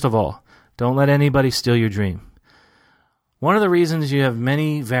 First of all, don't let anybody steal your dream. One of the reasons you have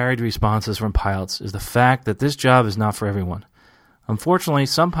many varied responses from pilots is the fact that this job is not for everyone. Unfortunately,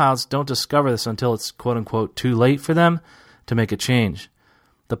 some pilots don't discover this until it's quote-unquote too late for them to make a change.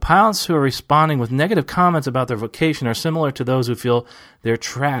 The pilots who are responding with negative comments about their vocation are similar to those who feel they're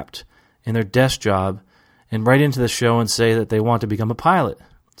trapped in their desk job and write into the show and say that they want to become a pilot.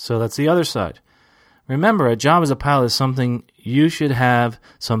 So that's the other side. Remember, a job as a pilot is something you should have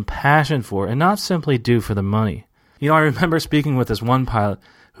some passion for and not simply do for the money. I remember speaking with this one pilot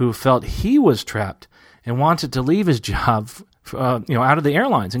who felt he was trapped and wanted to leave his job out of the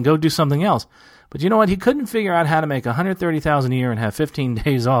airlines and go do something else. But you know what? He couldn't figure out how to make $130,000 a year and have 15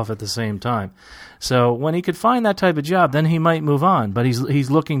 days off at the same time. So when he could find that type of job, then he might move on. But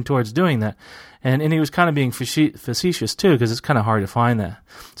he's looking towards doing that, and he was kind of being facetious too, because it's kind of hard to find that.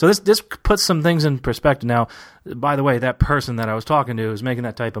 So this puts some things in perspective. Now, by the way, that person that I was talking to who's making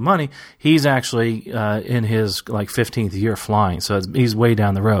that type of money, he's actually in his 15th year flying, so he's way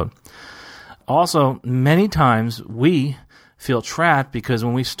down the road. Also, many times we feel trapped because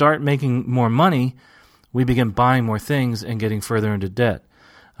when we start making more money, we begin buying more things and getting further into debt.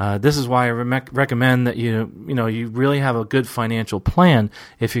 This is why I recommend that you really have a good financial plan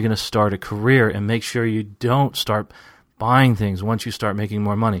if you're going to start a career, and make sure you don't start buying things once you start making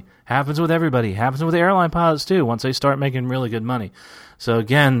more money. Happens with everybody. Happens with airline pilots too. Once they start making really good money. So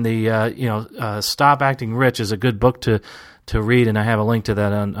again, the Stop Acting Rich is a good book to read, and I have a link to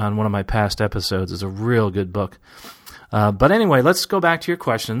that on one of my past episodes. It's a real good book. But anyway, let's go back to your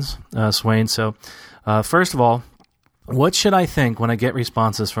questions, Swain. So first of all, what should I think when I get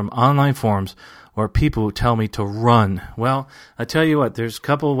responses from online forums or people who tell me to run? Well, I tell you what, there's a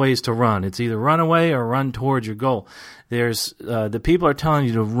couple of ways to run. It's either run away or run towards your goal. There's the people are telling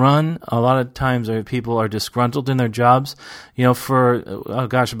you to run. A lot of times people are disgruntled in their jobs. For,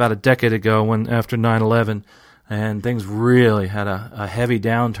 about a decade ago, when after 9/11 and things really had a heavy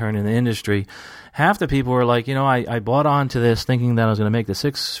downturn in the industry, half the people were like, I bought onto this thinking that I was going to make the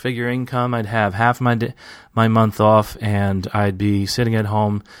six-figure income. I'd have half my month off, and I'd be sitting at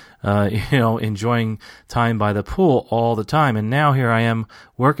home, enjoying time by the pool all the time. And now here I am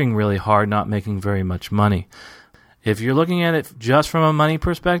working really hard, not making very much money. If you're looking at it just from a money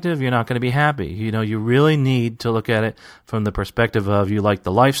perspective, you're not going to be happy. You really need to look at it from the perspective of you like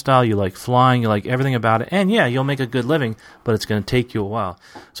the lifestyle, you like flying, you like everything about it. And yeah, you'll make a good living, but it's going to take you a while.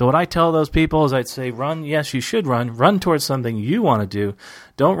 So what I tell those people is I'd say run. Yes, you should run. Run towards something you want to do.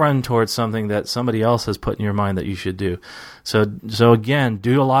 Don't run towards something that somebody else has put in your mind that you should do. So again,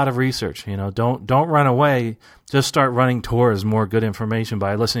 do a lot of research. Don't run away. Just start running towards more good information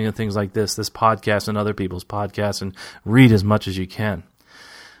by listening to things like this podcast and other people's podcasts, and read as much as you can.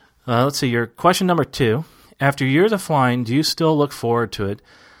 Let's see, your question number 2. After years of flying, do you still look forward to it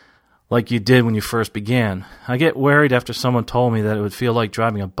like you did when you first began? I get worried after someone told me that it would feel like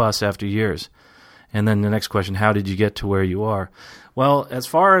driving a bus after years. And then the next question, how did you get to where you are? Well, as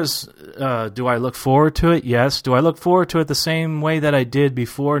far as do I look forward to it? Yes. Do I look forward to it the same way that I did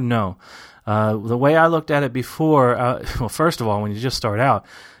before? No. The way I looked at it before, well, first of all, when you just start out,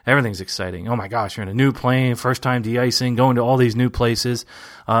 everything's exciting. Oh my gosh, you're in a new plane, first time de-icing, going to all these new places.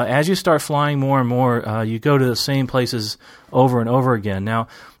 As you start flying more and more, you go to the same places over and over again. Now,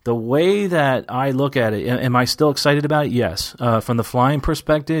 the way that I look at it, am I still excited about it? Yes. From the flying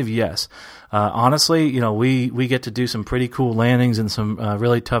perspective, yes. Honestly, we get to do some pretty cool landings in some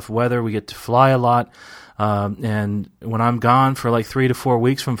really tough weather. We get to fly a lot. And when I'm gone for like 3 to 4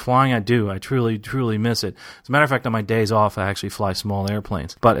 weeks from flying, I truly, truly miss it. As a matter of fact, on my days off, I actually fly small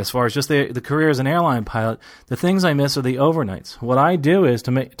airplanes. But as far as just the career as an airline pilot, the things I miss are the overnights. What I do is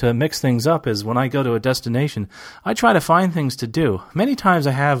to mix things up is when I go to a destination, I try to find things to do. Many times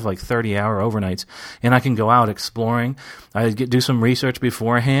I have like 30-hour overnights, and I can go out exploring. I do some research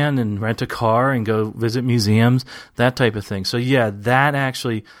beforehand and rent a car and go visit museums, that type of thing. So yeah, that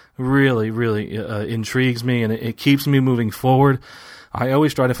actually really, really intrigues me, and it keeps me moving forward. I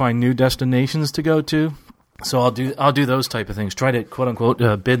always try to find new destinations to go to, so I'll do those type of things. Try to quote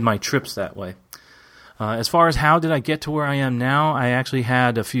unquote bid my trips that way. As far as how did I get to where I am now, I actually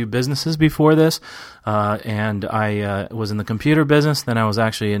had a few businesses before this, and I was in the computer business. Then I was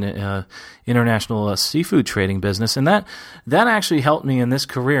actually in an international seafood trading business, and that actually helped me in this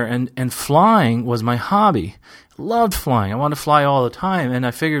career. And flying was my hobby. Loved flying. I wanted to fly all the time, and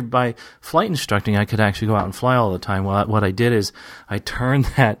I figured by flight instructing I could actually go out and fly all the time. Well, what I did is I turned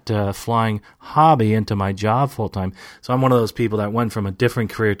that flying hobby into my job full time. So I'm one of those people that went from a different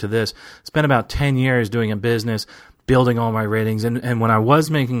career to this. Spent about 10 years doing a business, building all my ratings, and when I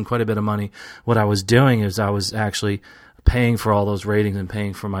was making quite a bit of money, what I was doing is I was actually paying for all those ratings and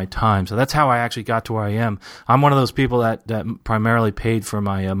paying for my time. So that's how I actually got to where I am. I'm one of those people that primarily paid for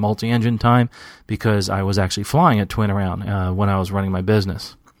my multi-engine time because I was actually flying at Twin Around when I was running my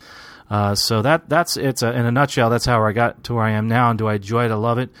business. So that's in a nutshell, that's how I got to where I am now. And do I enjoy it? I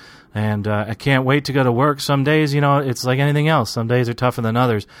love it. And I can't wait to go to work. Some days, it's like anything else. Some days are tougher than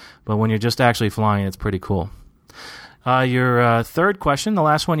others. But when you're just actually flying, it's pretty cool. Your third question, the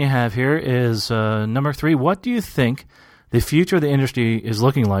last one you have here, is number 3. What do you think the future of the industry is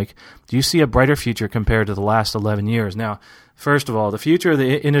looking like. Do you see a brighter future compared to the last 11 years? Now, first of all, the future of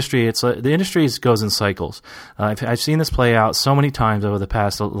the industry, the industry goes in cycles. I've seen this play out so many times over the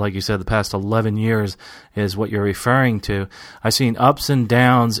past, like you said, the past 11 years is what you're referring to. I've seen ups and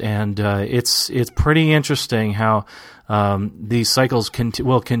downs, and it's pretty interesting how these cycles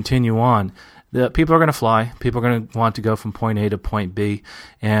will continue on. The people are going to fly. People are going to want to go from point A to point B.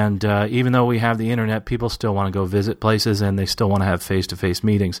 And even though we have the internet, people still want to go visit places, and they still want to have face-to-face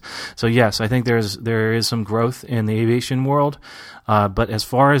meetings. So yes, I think there is some growth in the aviation world. But as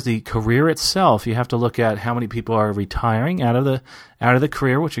far as the career itself, you have to look at how many people are retiring out of the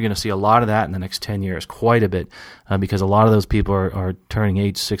career, which you're going to see a lot of that in the next 10 years, quite a bit, because a lot of those people are turning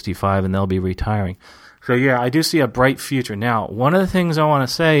age 65 and they'll be retiring. So yeah, I do see a bright future. Now, one of the things I want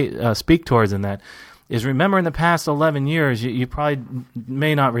to speak towards in that is, remember in the past 11 years, you probably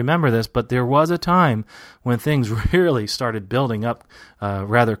may not remember this, but there was a time when things really started building up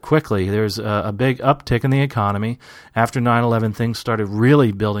rather quickly. There's a big uptick in the economy. After 9/11, things started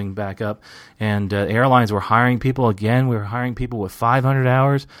really building back up, and airlines were hiring people again. We were hiring people with 500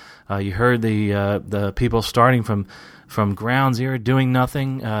 hours. You heard the people starting from ground zero, doing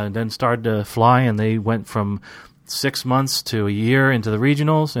nothing, then started to fly, and they went from 6 months to a year into the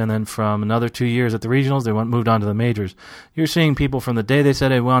regionals, and then from another 2 years at the regionals, they moved on to the majors. You're seeing people from the day they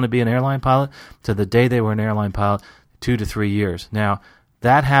said they wanted to be an airline pilot to the day they were an airline pilot, 2 to 3 years. Now,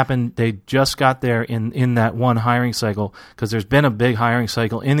 that happened. They just got there in that one hiring cycle, because there's been a big hiring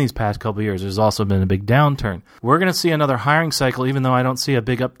cycle in these past couple of years. There's also been a big downturn. We're going to see another hiring cycle, even though I don't see a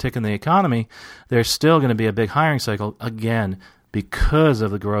big uptick in the economy. There's still going to be a big hiring cycle again because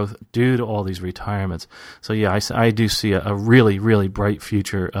of the growth due to all these retirements. So yeah, I do see a really, really bright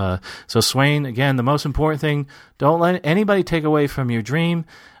future. So Swain, again, the most important thing, don't let anybody take away from your dream.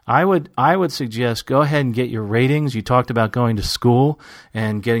 I would suggest go ahead and get your ratings. You talked about going to school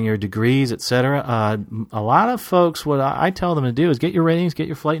and getting your degrees, etc. A lot of folks, what I tell them to do is get your ratings, get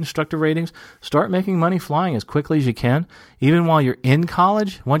your flight instructor ratings, start making money flying as quickly as you can. Even while you're in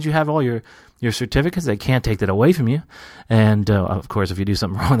college, once you have all your certificates, they can't take that away from you. And, of course, if you do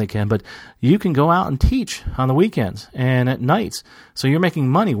something wrong, they can. But you can go out and teach on the weekends and at nights. So you're making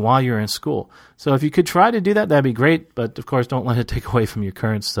money while you're in school. So if you could try to do that, that'd be great. But, of course, don't let it take away from your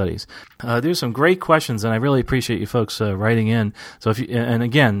current studies. There's some great questions, and I really appreciate you folks writing in. So and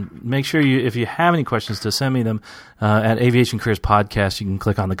again, make sure if you have any questions, to send me them at Aviation Careers Podcast. You can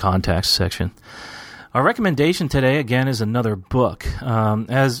click on the contacts section. Our recommendation today, again, is another book.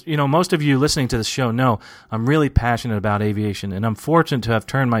 As you know, most of you listening to this show know, I'm really passionate about aviation, and I'm fortunate to have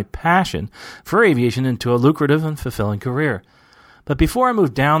turned my passion for aviation into a lucrative and fulfilling career. But before I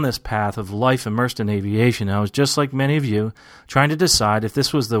moved down this path of life immersed in aviation, I was just like many of you, trying to decide if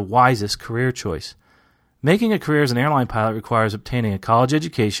this was the wisest career choice. Making a career as an airline pilot requires obtaining a college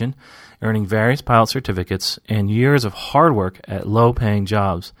education, earning various pilot certificates, and years of hard work at low-paying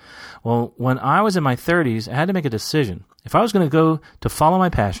jobs. Well, when I was in my 30s, I had to make a decision if I was going to go to follow my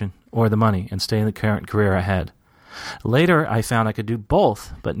passion or the money and stay in the current career I had. Later, I found I could do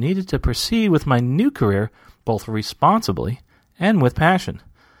both, but needed to proceed with my new career both responsibly and with passion.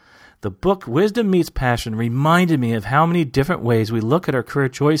 The book Wisdom Meets Passion reminded me of how many different ways we look at our career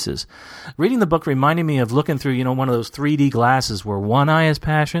choices. Reading the book reminded me of looking through, one of those 3D glasses where one eye is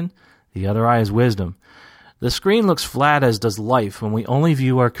passion, the other eye is wisdom. The screen looks flat, as does life, when we only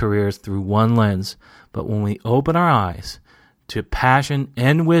view our careers through one lens. But when we open our eyes to passion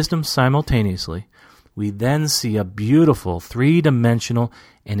and wisdom simultaneously, we then see a beautiful, three-dimensional,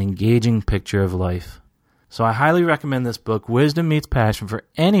 and engaging picture of life. So I highly recommend this book, Wisdom Meets Passion, for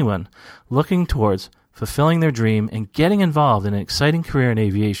anyone looking towards fulfilling their dream and getting involved in an exciting career in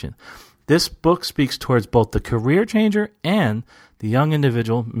aviation. This book speaks towards both the career changer and the young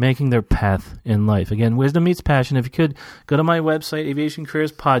individual making their path in life. Again, Wisdom Meets Passion. If you could, go to my website, Aviation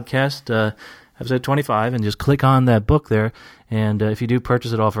Careers Podcast, episode 25, and just click on that book there. And if you do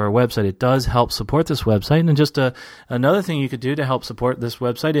purchase it off our website, it does help support this website. And just another thing you could do to help support this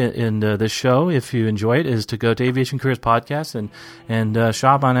website and this show, if you enjoy it, is to go to Aviation Careers Podcast and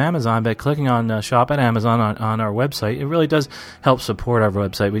shop on Amazon by clicking on Shop at Amazon on our website. It really does help support our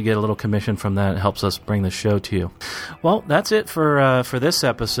website. We get a little commission from that. It helps us bring the show to you. Well, that's it for this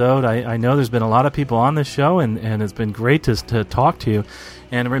episode. I know there's been a lot of people on this show, and it's been great to talk to you.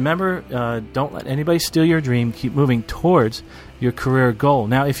 And remember, don't let anybody steal your dream. Keep moving towards your career goal.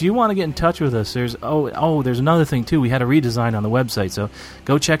 Now, if you want to get in touch with us, there's another thing, too. We had a redesign on the website, so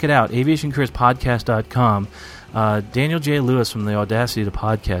go check it out, aviationcareerspodcast.com. Daniel J. Lewis from the Audacity to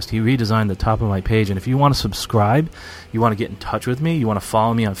Podcast, he redesigned the top of my page. And if you want to subscribe, you want to get in touch with me, you want to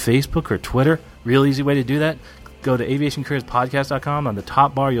follow me on Facebook or Twitter, real easy way to do that, go to aviationcareerspodcast.com. On the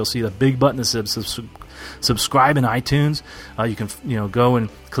top bar, you'll see the big button that says subscribe in iTunes. You can go and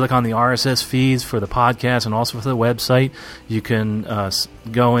click on the RSS feeds for the podcast and also for the website. You can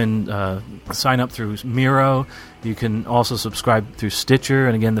go and sign up through Miro. You can also subscribe through Stitcher,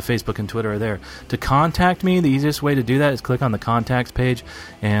 and again, the Facebook and Twitter are there. To contact me, the easiest way to do that is click on the contacts page,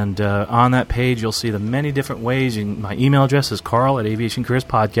 and on that page, you'll see the many different ways. My email address is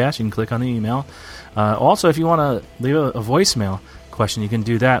carl@aviationcareerspodcast. You can click on the email. Also, if you want to leave a voicemail question, you can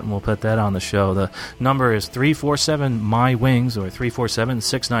do that, and we'll put that on the show. The number is 347-MY-WINGS or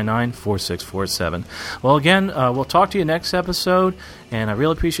 347-699-4647. Well, again, we'll talk to you next episode, and I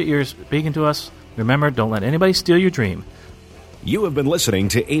really appreciate your speaking to us. Remember, don't let anybody steal your dream. You have been listening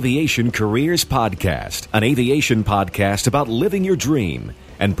to Aviation Careers Podcast, an aviation podcast about living your dream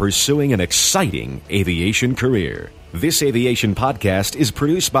and pursuing an exciting aviation career. This aviation podcast is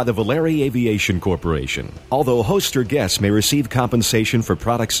produced by the Valeri Aviation Corporation. Although host or guests may receive compensation for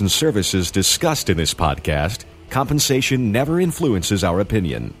products and services discussed in this podcast, compensation never influences our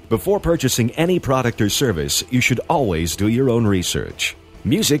opinion. Before purchasing any product or service, you should always do your own research.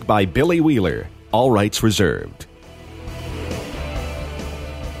 Music by Billy Wheeler. All rights reserved.